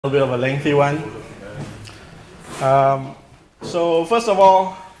A bit of a lengthy one. So first of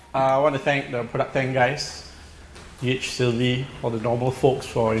all, I want to thank the ProductTank guys, DH, Sylvie, all the normal folks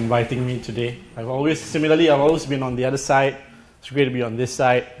for inviting me today. I've always been on the other side. It's great to be on this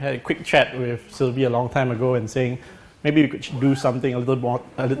side. I had a quick chat with Sylvie a long time ago and saying maybe we could do something a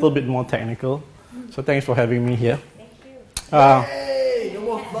little bit more technical. So thanks for having me here. Thank you. Hey, no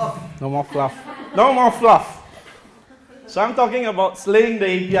more fluff. No more fluff. No more fluff. So I'm talking about slaying the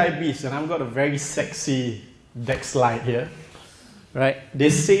API beast, and I've got a very sexy deck slide here. Right? They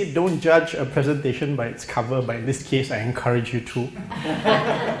say don't judge a presentation by its cover, but in this case I encourage you to.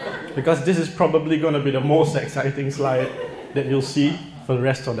 Because this is probably going to be the most exciting slide that you'll see for the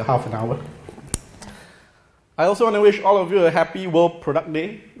rest of the half an hour. I also want to wish all of you a happy World Product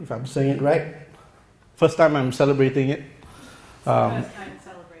Day, if I'm saying it right. First time I'm celebrating it.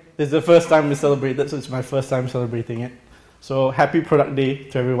 It's the first time we celebrated, so it's my first time celebrating it. So happy Product Day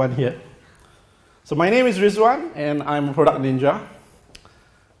to everyone here. So my name is Ridzwan, and I'm a product ninja.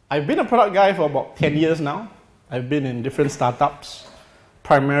 I've been a product guy for about 10 years now. I've been in different startups,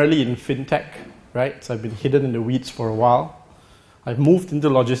 primarily in fintech, right? So I've been hidden in the weeds for a while. I've moved into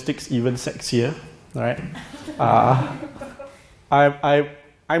logistics, even sexier, right?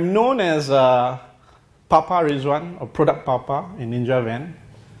 I'm known as Papa Ridzwan, or Product Papa in Ninjavan.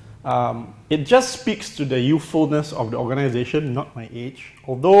 It just speaks to the youthfulness of the organization, not my age.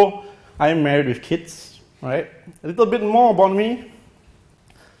 Although I'm married with kids, right? A little bit more about me.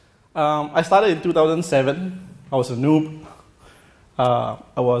 I started in 2007. I was a noob.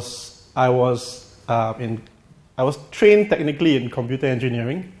 I was trained technically in computer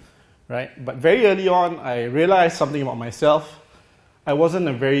engineering, right? But very early on, I realized something about myself. I wasn't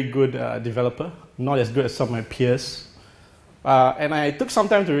a very good developer, not as good as some of my peers. And I took some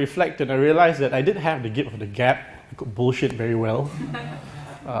time to reflect, and I realized that I did have the gift of the gab. I could bullshit very well.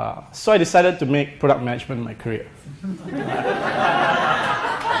 So I decided to make product management my career.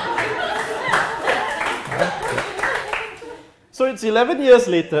 So it's 11 years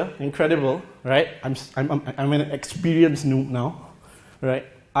later, incredible, right? I'm an experienced noob now, right?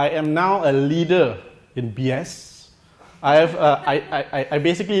 I am now a leader in BS. I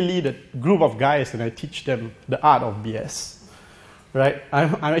basically lead a group of guys, and I teach them the art of BS. Right?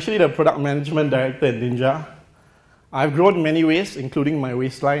 I'm actually the product management director at Ninja. I've grown in many ways, including my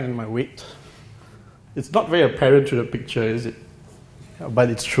waistline and my weight. It's not very apparent through the picture, is it? But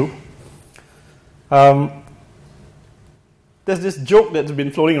it's true. There's this joke that's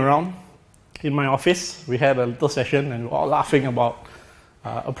been floating around in my office. We had a little session, and we were all laughing about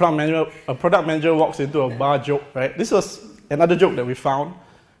a product manager walks into a bar joke, right? This was another joke that we found.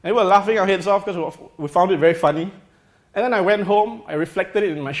 And we were laughing our heads off because we found it very funny. And then I went home, I reflected it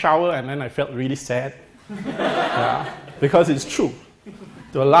in my shower, and then I felt really sad. Because it's true.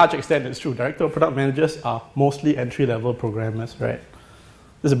 To a large extent, it's true. Director of product managers are mostly entry-level programmers, right?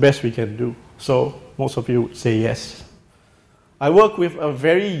 This is the best we can do. So most of you would say yes. I work with a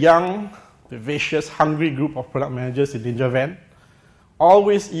very young, vivacious, hungry group of product managers in Ninjavan.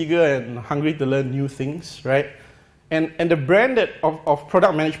 Always eager and hungry to learn new things, right? And the brand of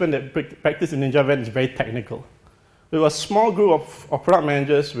product management that practice in Ninjavan is very technical. We were a small group of product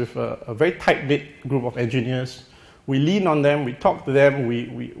managers with a very tight-knit group of engineers. We lean on them, we talk to them,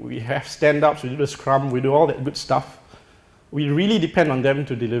 we have stand-ups, we do the scrum, we do all that good stuff. We really depend on them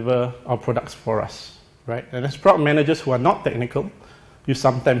to deliver our products for us, right? And as product managers who are not technical, you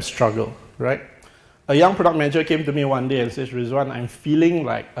sometimes struggle, right? A young product manager came to me one day and says, Ridzwan, I'm feeling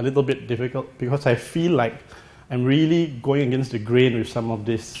like a little bit difficult because I feel like I'm really going against the grain with some of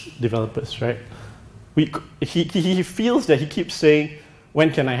these developers, right? He feels that he keeps saying,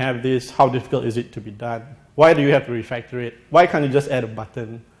 when can I have this? How difficult is it to be done? Why do you have to refactor it? Why can't you just add a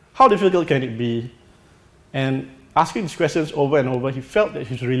button? How difficult can it be? And asking these questions over and over, he felt that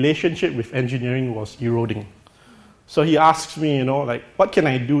his relationship with engineering was eroding. So he asks me, like, what can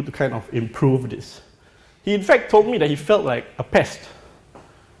I do to kind of improve this? He in fact told me that he felt like a pest,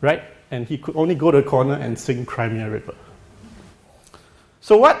 right? And he could only go to the corner and sing Cry Me a River.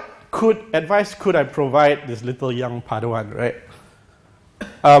 So what advice could I provide this little young Padawan, right?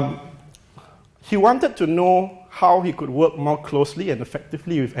 He wanted to know how he could work more closely and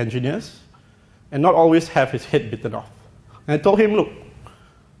effectively with engineers and not always have his head bitten off. And I told him, look,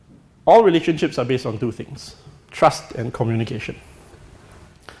 all relationships are based on two things, trust and communication.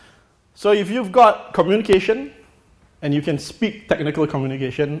 So if you've got communication and you can speak technical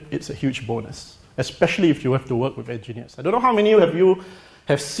communication, it's a huge bonus, especially if you have to work with engineers. I don't know how many of you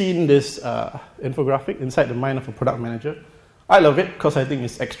have seen this infographic, Inside the Mind of a Product Manager. I love it because I think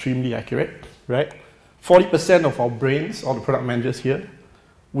it's extremely accurate, right? 40% of our brains, all the product managers here,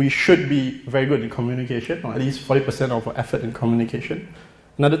 we should be very good in communication, or at least 40% of our effort in communication.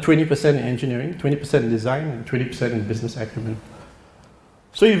 Another 20% in engineering, 20% in design, and 20% in business acumen.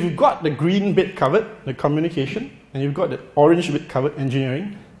 So if you've got the green bit covered, the communication, and you've got the orange bit covered,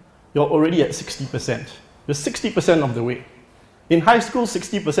 engineering, you're already at 60%. You're 60% of the way. In high school,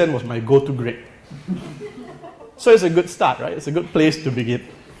 60% was my go-to grade. So it's a good start, right? It's a good place to begin.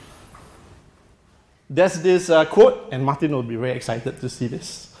 There's this quote, and Martin will be very excited to see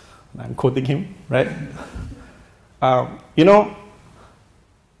this. I'm quoting him, right? You know,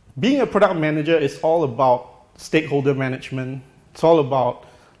 being a product manager is all about stakeholder management. It's all about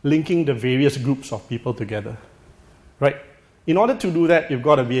linking the various groups of people together, right? In order to do that, you've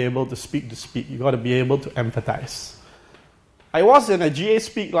got to be able to speak the speak. You've got to be able to empathize. I was in a GA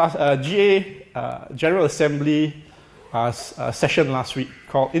General Assembly session last week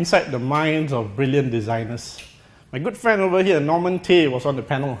called Inside the Minds of Brilliant Designers. My good friend over here, Norman Tay, was on the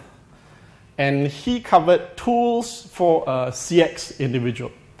panel. And he covered tools for a CX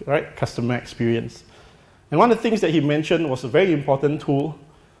individual, right? Customer experience. And one of the things that he mentioned was a very important tool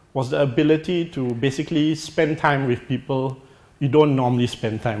was the ability to basically spend time with people you don't normally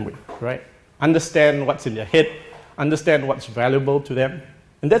spend time with, right? Understand what's in their head, understand what's valuable to them.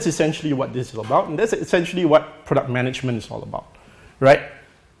 And that's essentially what this is about. And that's essentially what product management is all about, right?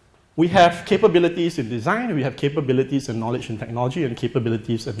 We have capabilities in design, we have capabilities in knowledge and technology, and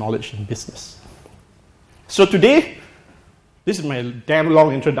capabilities in knowledge and business. So today, this is my damn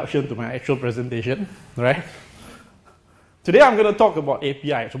long introduction to my actual presentation, right? Today I'm going to talk about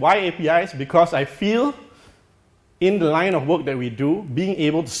APIs. Why APIs? Because I feel in the line of work that we do, being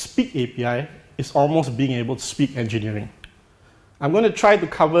able to speak API is almost being able to speak engineering. I'm going to try to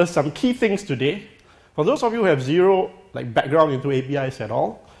cover some key things today. For those of you who have zero background into APIs at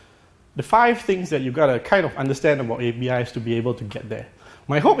all, the 5 things that you've got to kind of understand about APIs to be able to get there.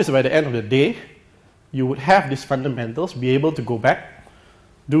 My hope is by the end of the day, you would have these fundamentals, be able to go back,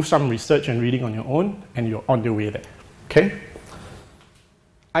 do some research and reading on your own, and you're on your way there. Okay?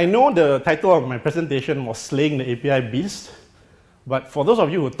 I know the title of my presentation was Slaying the API Beast, but for those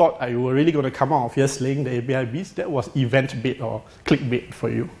of you who thought I were really going to come out of here slaying the API beast, that was event bait or clickbait for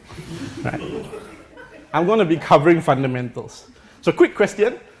you. Right? I'm going to be covering fundamentals. So quick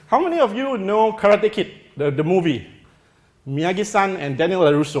question, how many of you know Karate Kid, the movie? Miyagi-san and Daniel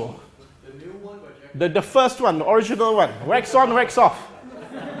LaRusso. The new one? The first one, the original one. Wax on, wax off.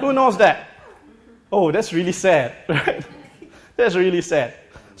 Who knows that? Oh, that's really sad. Right? That's really sad.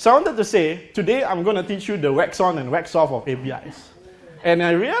 So I wanted to say, today I'm going to teach you the wax on and wax off of APIs. And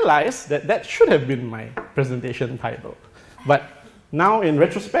I realized that that should have been my presentation title. But now in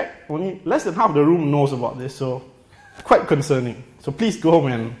retrospect, only less than half the room knows about this, so quite concerning. So please go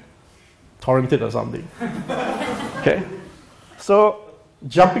home and torrent it or something. Okay? So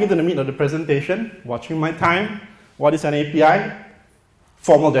jumping into the meat of the presentation, watching my time, what is an API?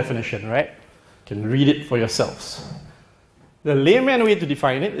 Formal definition, right? You can read it for yourselves. The layman way to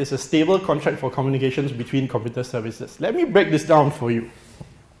define it is a stable contract for communications between computer services. Let me break this down for you.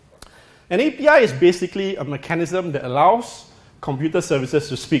 An API is basically a mechanism that allows computer services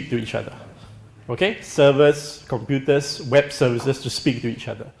to speak to each other. Okay? Servers, computers, web services to speak to each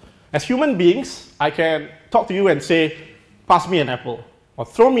other. As human beings, I can talk to you and say, pass me an apple, or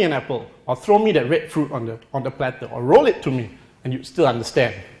throw me an apple, or throw me that red fruit on the platter, or roll it to me, and you still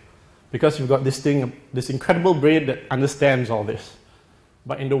understand. Because you've got this thing, this incredible brain that understands all this.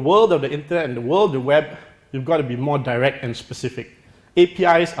 But in the world of the internet and the world of the web, you've got to be more direct and specific.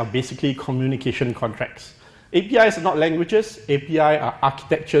 APIs are basically communication contracts. APIs are not languages, API are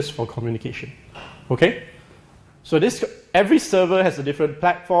architectures for communication. Okay? So every server has a different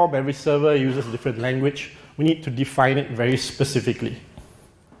platform, every server uses a different language. We need to define it very specifically.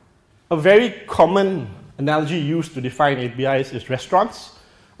 A very common analogy used to define APIs is restaurants.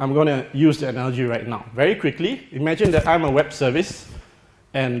 I'm going to use the analogy right now. Very quickly, imagine that I'm a web service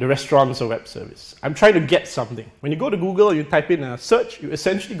and the restaurant's a web service. I'm trying to get something. When you go to Google, you type in a search, you're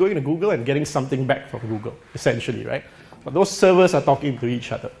essentially going to Google and getting something back from Google, essentially, right? But those servers are talking to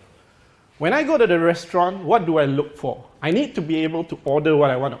each other. When I go to the restaurant, what do I look for? I need to be able to order what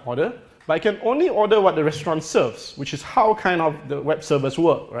I want to order, but I can only order what the restaurant serves, which is how kind of the web servers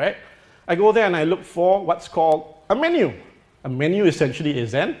work, right? I go there and I look for what's called a menu. A menu essentially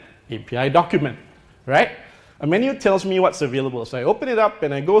is an API document, right? A menu tells me what's available. So I open it up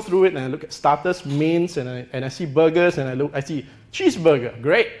and I go through it and I look at starters, mains, and I see burgers and I see cheeseburger.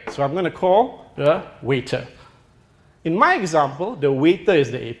 Great. So I'm going to call the waiter. In my example, the waiter is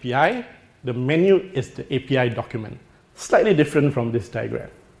the API. The menu is the API document. Slightly different from this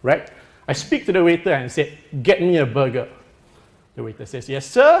diagram, right? I speak to the waiter and say, get me a burger. The waiter says, yes,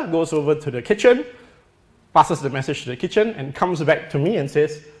 sir, goes over to the kitchen, passes the message to the kitchen, and comes back to me and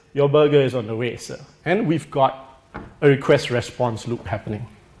says, your burger is on the way, sir. And we've got a request-response loop happening.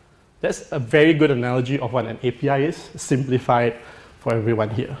 That's a very good analogy of what an API is, simplified for everyone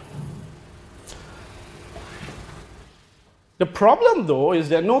here. The problem, though, is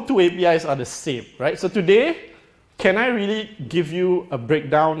that no two APIs are the same, right? So today, can I really give you a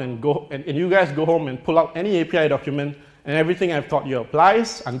breakdown and you guys go home and pull out any API document and everything I've taught you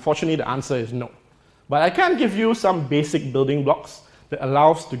applies? Unfortunately, the answer is no. But I can give you some basic building blocks that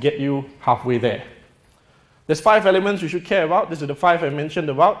allows to get you halfway there. There's 5 elements you should care about. These are the 5 I mentioned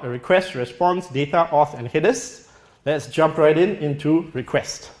about: a request, response, data, auth, and headers. Let's jump right into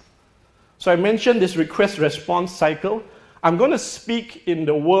request. So I mentioned this request-response cycle. I'm going to speak in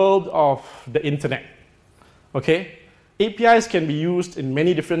the world of the internet. Okay? APIs can be used in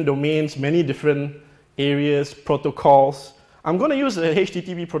many different domains, many different areas, protocols. I'm going to use the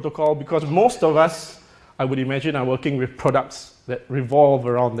HTTP protocol because most of us, I would imagine, are working with products that revolve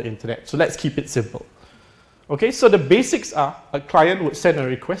around the internet. So let's keep it simple. Okay, so the basics are a client would send a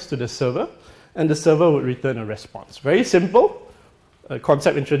request to the server and the server would return a response. Very simple. A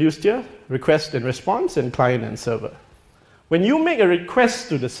concept introduced here: request and response, and client and server. When you make a request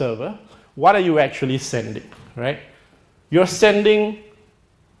to the server, what are you actually sending, right? You're sending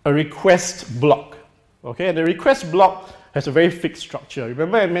a request block, okay? And the request block has a very fixed structure.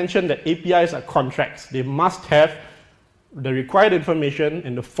 Remember I mentioned that APIs are contracts. They must have the required information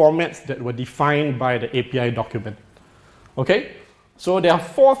in the formats that were defined by the API document, okay? So there are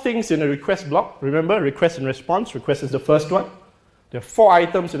 4 things in a request block. Remember, request and response. Request is the first one. There are 4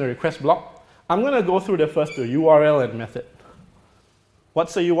 items in a request block. I'm going to go through the first 2, URL and method.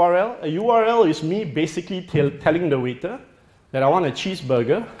 What's a URL? A URL is me basically telling the waiter that I want a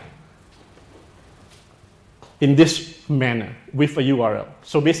cheeseburger in this manner with a URL.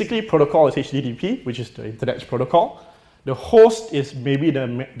 So basically, protocol is HTTP, which is the internet's protocol. The host is maybe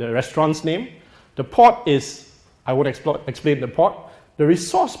the restaurant's name. The port is, I won't explain the port. The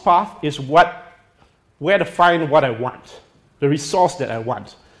resource path is where to find what I want, the resource that I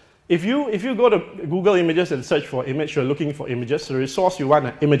want. If you go to Google Images and search for image, you're looking for images. So the resource you want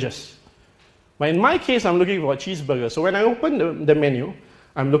are images. But in my case, I'm looking for a cheeseburger. So when I open the menu,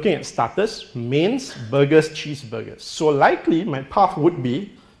 I'm looking at starters, mains, burgers, cheeseburgers. So likely my path would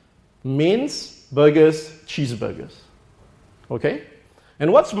be mains, burgers, cheeseburgers. Okay?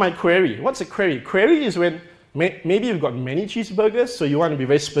 And what's my query? What's a query? Query is when maybe you've got many cheeseburgers, so you want to be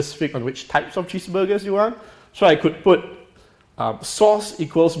very specific on which types of cheeseburgers you want. So I could put sauce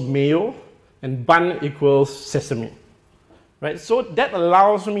equals mayo and bun equals sesame. Right? So that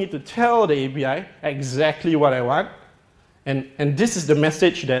allows me to tell the API exactly what I want. And this is the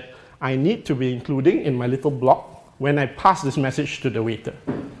message that I need to be including in my little block when I pass this message to the waiter.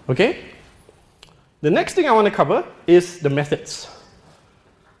 Okay? The next thing I want to cover is the methods.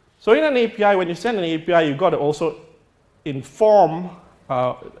 So in an API, when you send an API, you've got to also inform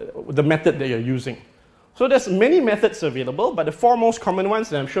the method that you're using. So there's many methods available, but the 4 most common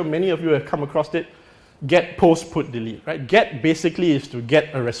ones, and I'm sure many of you have come across it: get, post, put, delete. Right? Get basically is to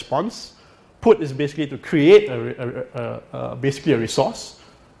get a response. Put is basically to create basically a resource.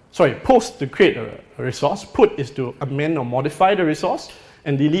 Sorry, post to create a resource. Put is to amend or modify the resource.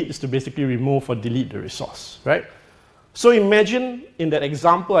 And delete is to basically remove or delete the resource, right? So imagine in that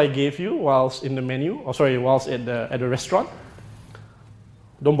example I gave you whilst in the menu, whilst at the restaurant.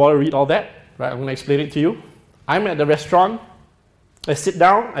 Don't bother read all that, right? I'm going to explain it to you. I'm at the restaurant. I sit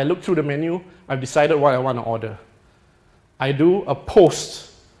down. I look through the menu. I've decided what I want to order. I do a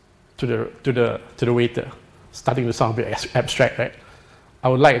post to the waiter, starting to sound a bit abstract, right? I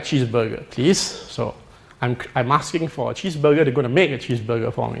would like a cheeseburger, please. So I'm asking for a cheeseburger. They're going to make a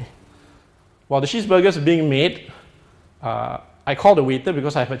cheeseburger for me. While the cheeseburger is being made, I call the waiter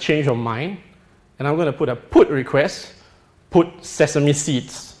because I have a change of mind, and I'm going to put a put request, put sesame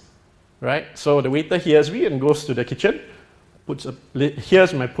seeds, right? So the waiter hears me and goes to the kitchen,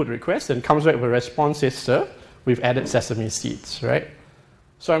 hears my put request, and comes back with a response, says, sir, we've added sesame seeds, right?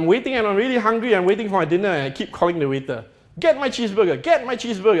 So I'm waiting, and I'm really hungry. I'm waiting for my dinner, and I keep calling the waiter. Get my cheeseburger, get my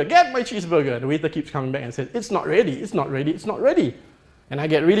cheeseburger, get my cheeseburger. The waiter keeps coming back and says, it's not ready, it's not ready, it's not ready. And I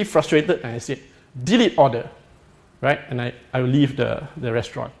get really frustrated and I say, delete order, right? And I leave the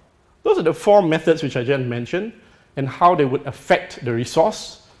restaurant. Those are the 4 methods which I just mentioned and how they would affect the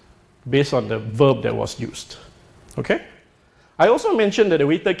resource based on the verb that was used, okay? I also mentioned that the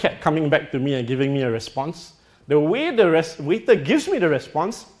waiter kept coming back to me and giving me a response. The way the waiter gives me the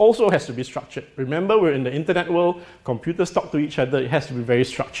response also has to be structured. Remember, we're in the internet world, computers talk to each other, it has to be very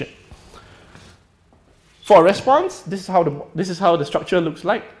structured. For a response, this is how the structure looks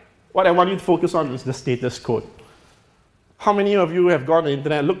like. What I want you to focus on is the status code. How many of you have gone on the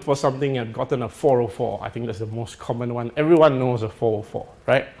internet, looked for something, and gotten a 404? I think that's the most common one. Everyone knows a 404,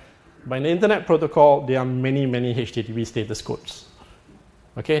 right? But in the internet protocol, there are many, many HTTP status codes.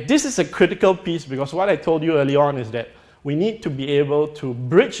 Okay, this is a critical piece because what I told you early on is that we need to be able to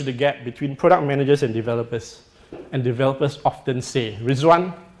bridge the gap between product managers and developers. And developers often say,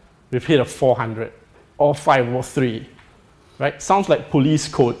 Ridzwan, we've hit a 400 or 503, right? Sounds like police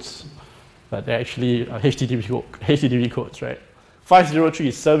codes, but they're actually HTTP codes, right? 503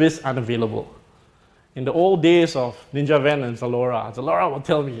 is service unavailable. In the old days of Ninjavan and Zalora will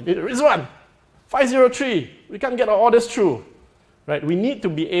tell me, Ridzwan, 503, we can't get our orders through, right? We need to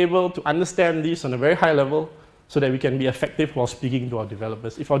be able to understand this on a very high level so that we can be effective while speaking to our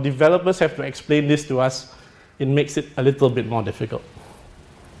developers. If our developers have to explain this to us, it makes it a little bit more difficult.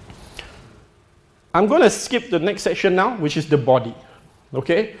 I'm going to skip the next section now, which is the body.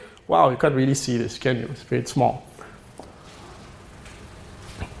 Okay? Wow, you can't really see this, can you? It's very small.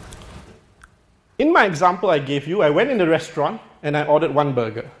 In my example I gave you, I went in the restaurant and I ordered one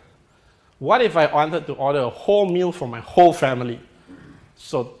burger. What if I wanted to order a whole meal for my whole family?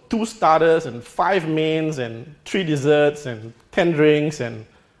 So 2 starters and 5 mains and 3 desserts and 10 drinks and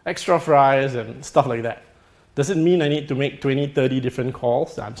extra fries and stuff like that. Does it mean I need to make 20, 30 different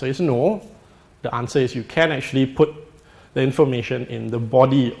calls? The answer is no. The answer is you can actually put the information in the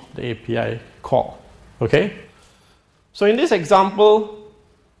body of the API call. Okay? So in this example,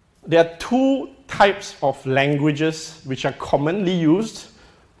 there are 2 types of languages which are commonly used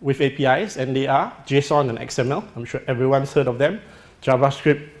with APIs, and they are JSON and XML. I'm sure everyone's heard of them.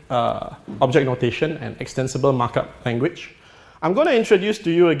 JavaScript, object notation, and extensible markup language. I'm going to introduce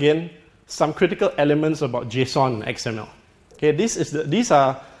to you again some critical elements about JSON and XML. Okay,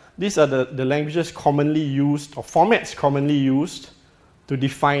 these are the languages commonly used, or formats commonly used to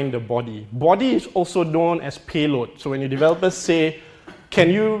define the body. Body is also known as payload. So when your developers say, can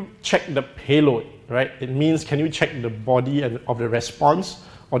you check the payload, right? It means, can you check the body of the response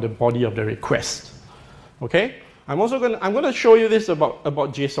or the body of the request? Okay? I'm going to show you this about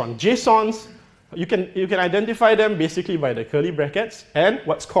JSON. JSONs, you can identify them basically by the curly brackets and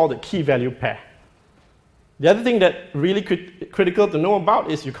what's called a key value pair. The other thing that really critical to know about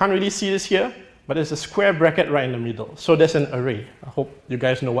is you can't really see this here, but there's a square bracket right in the middle. So there's an array. I hope you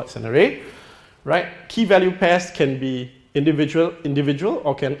guys know what's an array, right? Key value pairs can be individual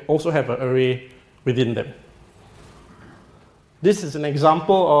or can also have an array within them. This is an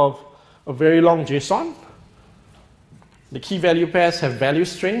example of a very long JSON. The key value pairs have value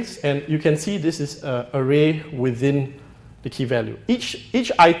strings, and you can see this is an array within the key value.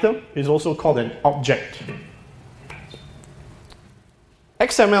 Each item is also called an object.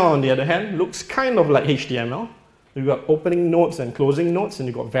 XML, on the other hand, looks kind of like HTML. You've got opening nodes and closing nodes, and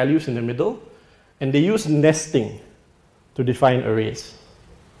you've got values in the middle. And they use nesting to define arrays.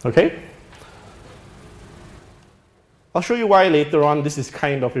 Okay? I'll show you why later on. This is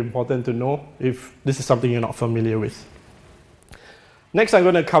kind of important to know if this is something you're not familiar with. Next, I'm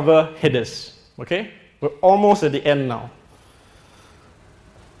going to cover headers. Okay? We're almost at the end now.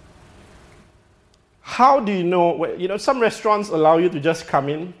 How do you know, some restaurants allow you to just come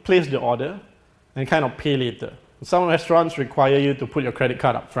in, place the order, and kind of pay later. Some restaurants require you to put your credit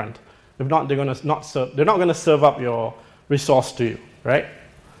card up front. If not, they're not going to serve up your resource to you, right?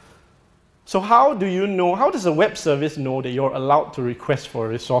 So how does a web service know that you're allowed to request for a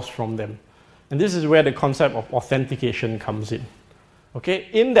resource from them? And this is where the concept of authentication comes in. Okay,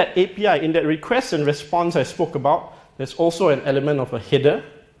 in that API, in that request and response I spoke about, there's also an element of a header.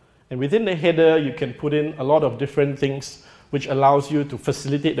 And within the header, you can put in a lot of different things which allows you to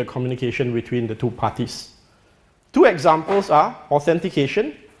facilitate the communication between the 2 parties. 2 examples are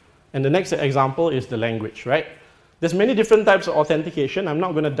authentication, and the next example is the language, right? There's many different types of authentication. I'm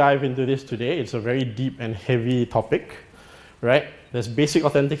not going to dive into this today. It's a very deep and heavy topic, right? There's basic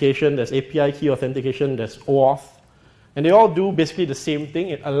authentication, there's API key authentication, there's OAuth. And they all do basically the same thing.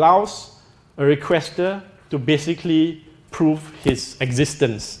 It allows a requester to basically prove his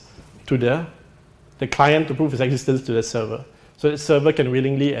existence to the client, to prove his existence to the server. So the server can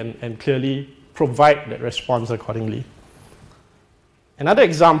willingly and clearly provide that response accordingly. Another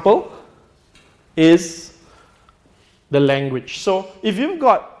example is the language. So if you've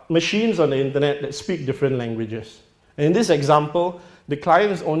got machines on the internet that speak different languages, and in this example, the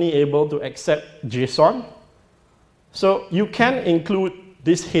client is only able to accept JSON. So you can include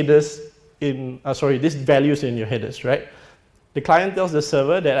these headers these values in your headers, right? The client tells the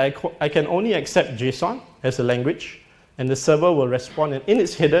server that I can only accept JSON as a language, and the server will respond, and in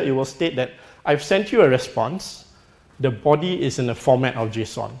its header, it will state that I've sent you a response. The body is in the format of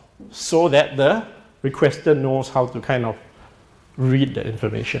JSON so that the requester knows how to kind of read the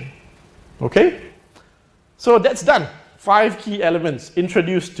information. Okay? So that's done. 5 key elements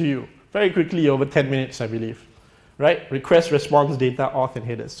introduced to you very quickly over 10 minutes, I believe. Right? Request, response, data, auth, and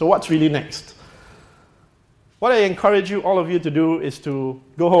headers. So what's really next? What I encourage you, all of you, to do is to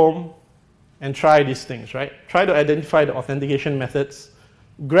go home and try these things, right? Try to identify the authentication methods,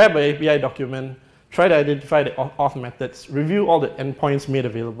 grab an API document, try to identify the auth methods, review all the endpoints made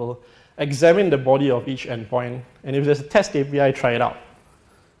available, examine the body of each endpoint, and if there's a test API, try it out.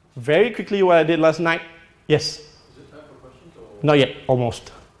 Very quickly, what I did last night, yes? Is it time for questions? Or? Not yet,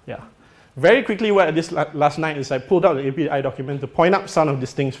 almost, yeah. Very quickly, what I did last night is I pulled out the API document to point out some of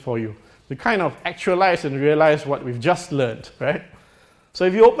these things for you, to kind of actualize and realize what we've just learned, right? So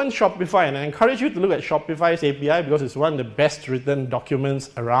if you open Shopify, and I encourage you to look at Shopify's API because it's one of the best written documents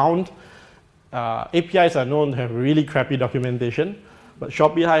around. APIs are known to have really crappy documentation, but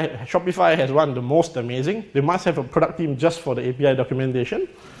Shopify has one of the most amazing. They must have a product team just for the API documentation,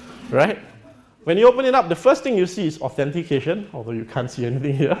 right? When you open it up, the first thing you see is authentication, although you can't see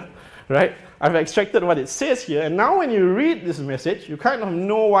anything here, right? I've extracted what it says here, and now when you read this message, you kind of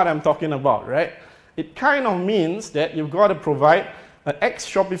know what I'm talking about, right? It kind of means that you've got to provide an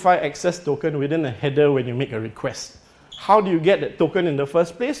Shopify access token within a header when you make a request. How do you get that token in the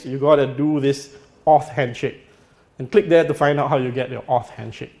first place? You've got to do this auth handshake. And click there to find out how you get your auth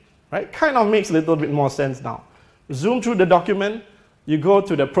handshake, right? Kind of makes a little bit more sense now. Zoom through the document, you go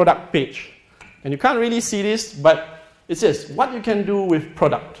to the product page. And you can't really see this, but it says what you can do with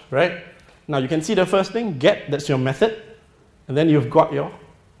product, right? Now you can see the first thing, get, that's your method. And then you've got your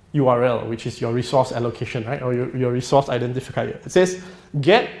URL, which is your resource allocation, right? Or your resource identifier. It says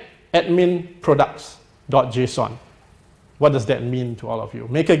get admin products.json. What does that mean to all of you?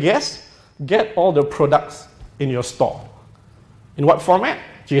 Make a guess. Get all the products in your store. In what format?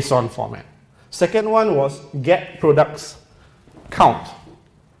 JSON format. Second one was get products count.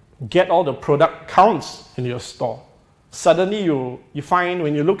 Get all the product counts in your store. Suddenly you find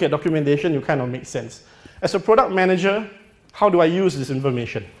when you look at documentation, you kind of make sense. As a product manager, how do I use this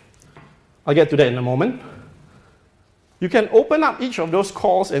information? I'll get to that in a moment. You can open up each of those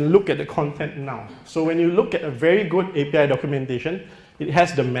calls and look at the content now. So when you look at a very good API documentation, it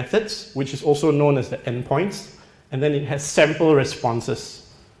has the methods, which is also known as the endpoints, and then it has sample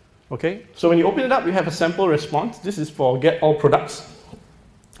responses. Okay? So when you open it up, you have a sample response. This is for get all products.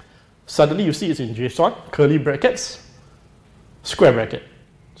 Suddenly you see it's in JSON, curly brackets, square bracket.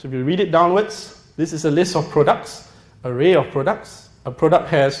 So if you read it downwards, this is a list of products, array of products. A product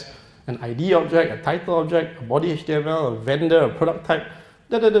has an ID object, a title object, a body HTML, a vendor, a product type,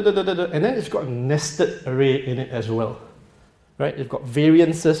 and then it's got a nested array in it as well. Right? You've got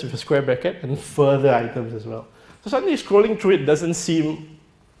variances with a square bracket and further items as well. So suddenly scrolling through it doesn't seem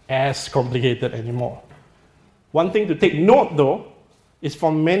as complicated anymore. One thing to take note though, is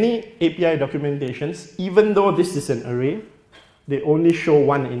for many API documentations, even though this is an array, they only show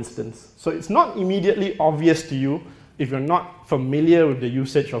one instance. So it's not immediately obvious to you if you're not familiar with the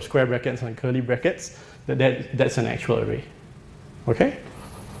usage of square brackets and curly brackets, that's an actual array. Okay?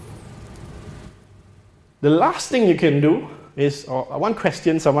 The last thing you can do is, or one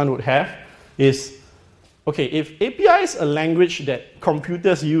question someone would have is, okay, if API is a language that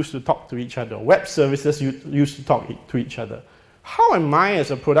computers use to talk to each other, web services use to talk to each other, how am I as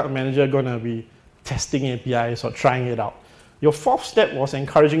a product manager going to be testing APIs or trying it out? Your fourth step was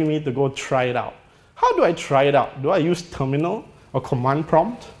encouraging me to go try it out. How do I try it out? Do I use terminal or command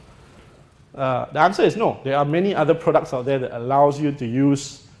prompt? The answer is no. There are many other products out there that allows you to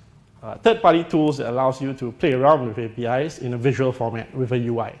use third-party tools that allows you to play around with APIs in a visual format with a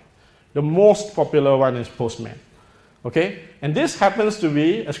UI. The most popular one is Postman. Okay? And this happens to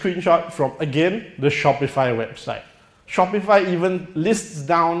be a screenshot from, again, the Shopify website. Shopify even lists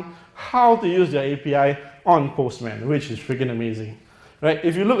down how to use their API on Postman, which is freaking amazing. Right?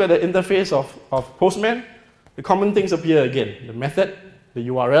 If you look at the interface of Postman, the common things appear again. The method, the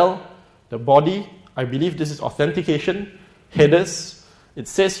URL, the body, I believe this is authentication, headers, it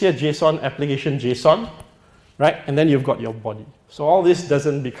says here JSON, application JSON, right? And then you've got your body. So all this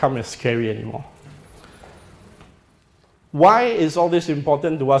doesn't become as scary anymore. Why is all this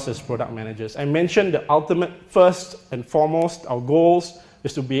important to us as product managers? I mentioned the ultimate, first and foremost, our goals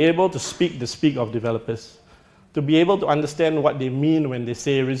is to be able to speak the speak of developers, to be able to understand what they mean when they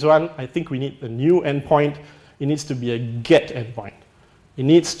say, Ridzwan, I think we need a new endpoint. It needs to be a get endpoint. It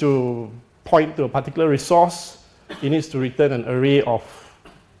needs to point to a particular resource. It needs to return an array of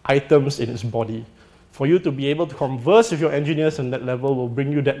items in its body. For you to be able to converse with your engineers on that level will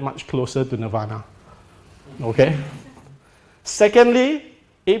bring you that much closer to nirvana. Okay? Secondly,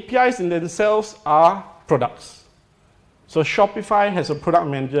 APIs in themselves are products. So Shopify has a product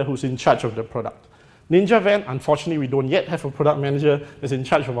manager who's in charge of the product. Ninjavan, unfortunately, we don't yet have a product manager that's in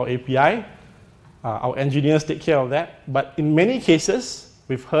charge of our API. Our engineers take care of that. But in many cases,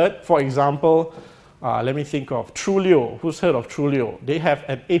 we've heard, for example, let me think of Trulio. Who's heard of Trulio? They have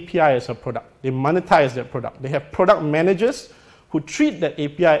an API as a product. They monetize their product. They have product managers who treat that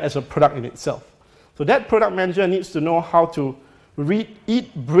API as a product in itself. So that product manager needs to know how to read,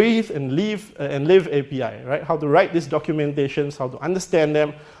 eat, breathe, and live API, right? How to write these documentations, how to understand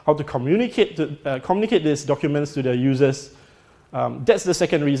them, how to communicate these documents to their users. That's the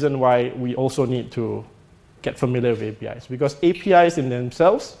second reason why we also need to get familiar with APIs, because APIs in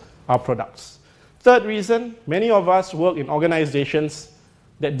themselves are products. Third reason, many of us work in organizations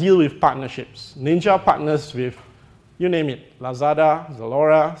that deal with partnerships. Ninja partners with, you name it, Lazada,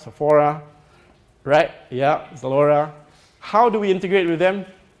 Zalora, Sephora, right? Yeah, Zalora. How do we integrate with them?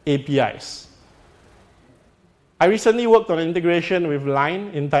 APIs. I recently worked on integration with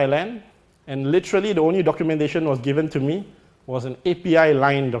Line in Thailand, and literally the only documentation was given to me was an API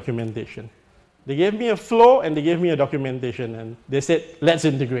Line documentation. They gave me a flow and they gave me a documentation, and they said, let's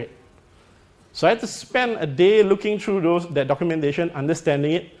integrate. So I had to spend a day looking through that documentation,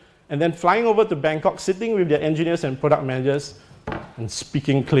 understanding it, and then flying over to Bangkok, sitting with their engineers and product managers, and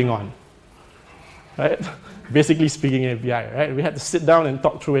speaking Klingon. Right? Basically speaking API, right? We had to sit down and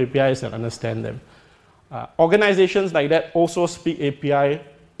talk through APIs and understand them. Organizations like that also speak API,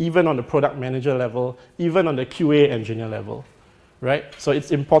 even on the product manager level, even on the QA engineer level, right? So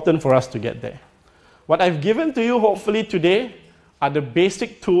it's important for us to get there. What I've given to you, hopefully today, are the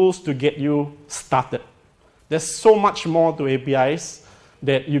basic tools to get you started. There's so much more to APIs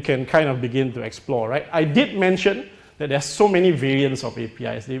that you can kind of begin to explore, right? I did mention that there's so many variants of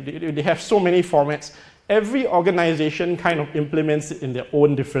APIs. They have so many formats. Every organization kind of implements it in their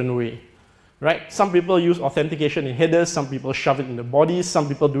own different way, right? Some people use authentication in headers, some people shove it in the bodies, some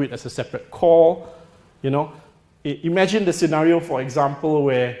people do it as a separate call, you know. Imagine the scenario, for example,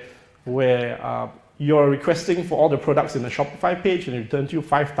 where you're requesting for all the products in the Shopify page and it returns you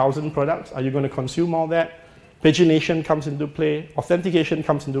 5,000 products. Are you going to consume all that? Pagination comes into play, authentication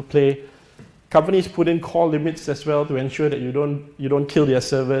comes into play. Companies put in call limits as well to ensure that you don't kill their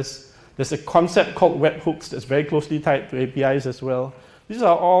servers. There's a concept called webhooks that's very closely tied to APIs as well. These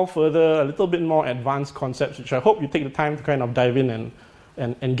are all further, a little bit more advanced concepts, which I hope you take the time to kind of dive in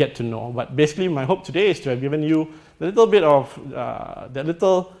and get to know. But basically, my hope today is to have given you a little bit of the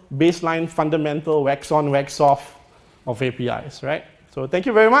little baseline fundamental wax on, wax off of APIs, right? So thank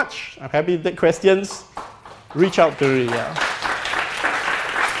you very much. I'm happy to take questions. Reach out to me. Yeah.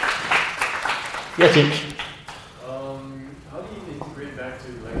 Yes, James. How do you integrate back to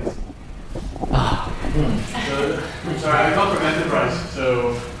legacy? Sorry, I come from enterprise,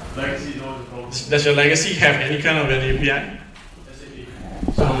 so legacy is always a problem. Does your legacy have any kind of an API?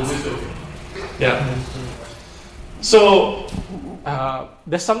 SAP. So Wisdom. Yeah. So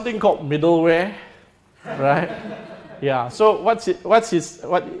there's something called middleware, right? Yeah. So what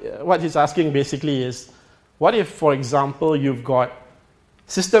he's asking basically is, what if, for example, you've got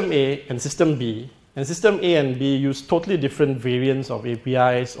System A and System B, and System A and B use totally different variants of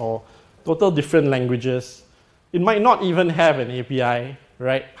APIs or total different languages. It might not even have an API,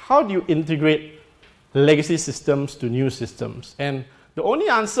 right? How do you integrate legacy systems to new systems? And the only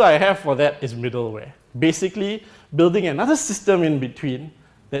answer I have for that is middleware. Basically, building another system in between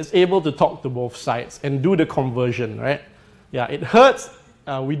that's able to talk to both sides and do the conversion, right? Yeah, it hurts.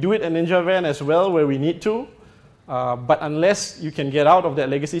 We do it in Ninjavan as well where we need to. But unless you can get out of that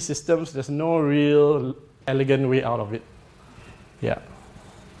legacy systems, there's no real elegant way out of it. Yeah.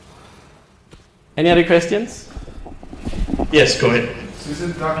 Any other questions? Yes, go ahead. So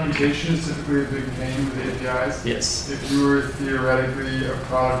isn't documentation is typically a big pain with APIs? Yes. If you were theoretically a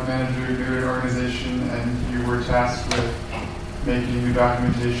product manager new in an organization and you were tasked with making new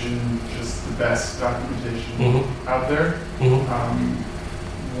documentation just the best documentation out there,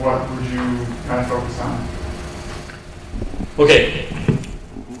 what would you kind of focus on? Okay.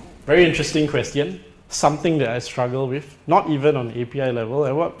 Very interesting question. Something that I struggle with, not even on the API level.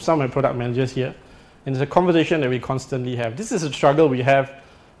 I work with some of my product managers here, and it's a conversation that we constantly have. This is a struggle we have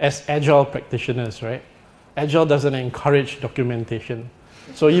as Agile practitioners, right? Agile doesn't encourage documentation.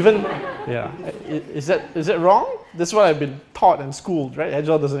 So even, yeah, is that wrong? That's what I've been taught and schooled, right?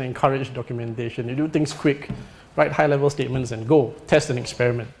 Agile doesn't encourage documentation. You do things quick, write high-level statements and go, test and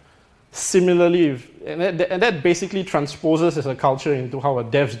experiment. Similarly, and that basically transposes as a culture into how our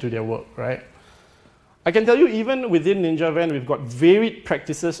devs do their work, right? I can tell you even within Ninjavan, we've got varied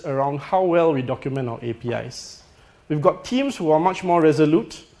practices around how well we document our APIs. We've got teams who are much more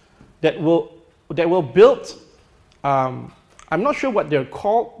resolute that will build, I'm not sure what they're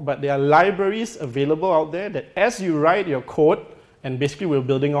called, but there are libraries available out there that as you write your code, and basically we're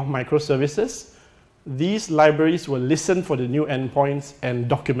building off microservices, these libraries will listen for the new endpoints and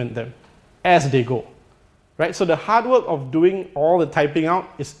document them as they go. Right? So the hard work of doing all the typing out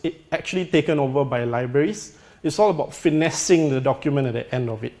is actually taken over by libraries. It's all about finessing the document at the end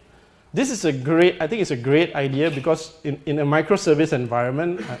of it. This is I think it's a great idea because in a microservice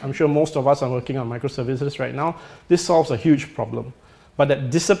environment, I'm sure most of us are working on microservices right now, this solves a huge problem. But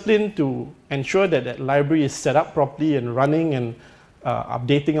that discipline to ensure that that library is set up properly and running and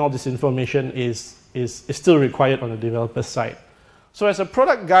updating all this information is still required on the developer side. So as a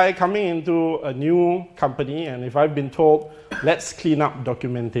product guy coming into a new company, and if I've been told, let's clean up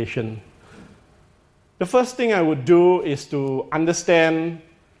documentation, the first thing I would do is to understand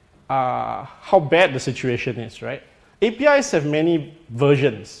how bad the situation is, right? APIs have many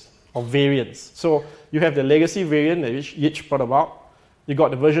versions or variants. So you have the legacy variant that Yich brought about. You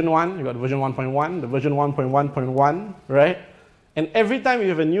got the version 1, you got the version 1.1, the version 1.1.1, right? And every time you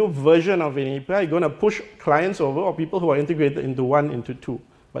have a new version of an API, you're going to push clients over or people who are integrated into 1, into 2.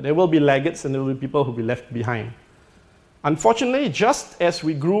 But there will be laggards and there will be people who will be left behind. Unfortunately, just as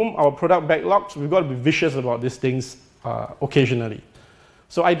we groom our product backlogs, we've got to be vicious about these things occasionally.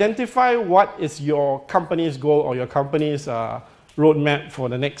 So identify what is your company's goal or your company's roadmap for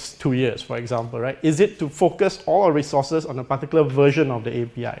the next 2 years, for example, right? Is it to focus all our resources on a particular version of the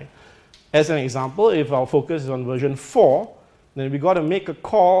API? As an example, if our focus is on version 4, then we've got to make a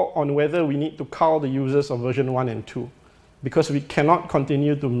call on whether we need to cull the users of version 1 and 2 because we cannot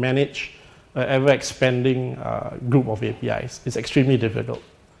continue to manage an ever-expanding group of APIs. It's extremely difficult.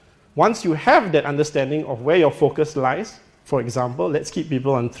 Once you have that understanding of where your focus lies, for example, let's keep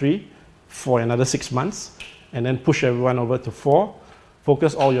people on 3 for another 6 months and then push everyone over to 4.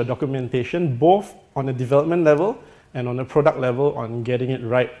 Focus all your documentation, both on the development level and on the product level on getting it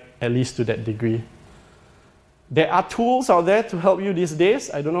right, at least to that degree. There are tools out there to help you these days.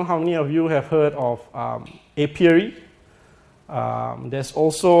 I don't know how many of you have heard of Apiary. There's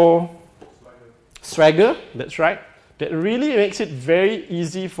also Swagger, that's right. That really makes it very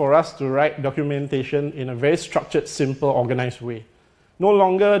easy for us to write documentation in a very structured, simple, organized way. No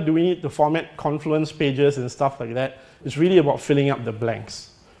longer do we need to format Confluence pages and stuff like that. It's really about filling up the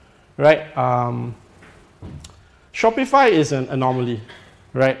blanks, right? Shopify is an anomaly,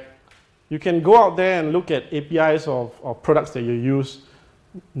 right? You can go out there and look at APIs of products that you use.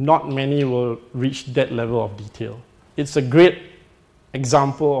 Not many will reach that level of detail. It's a great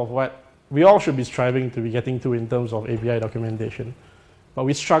example of what we all should be striving to be getting to in terms of API documentation. But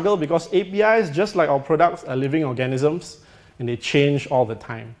we struggle because APIs, just like our products, are living organisms and they change all the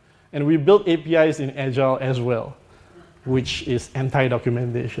time. And we build APIs in Agile as well, which is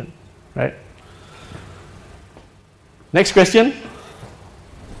anti-documentation, right? Next question.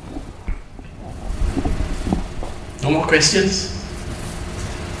 No more questions?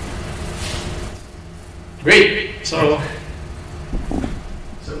 Great. So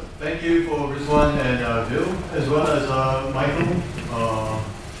thank you for Ridzwan and Bill, as well as Michael,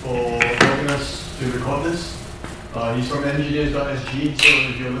 for helping us to record this. He's from Engineers.SG, so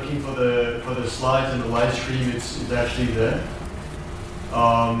if you're looking for the slides and the live stream, it's actually there.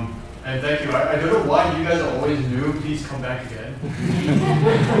 And thank you. I don't know why you guys are always new. Please come back again.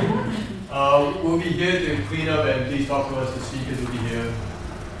 We'll be here to clean up and please talk to us. The speakers will be here.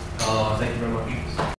 Thank you very much.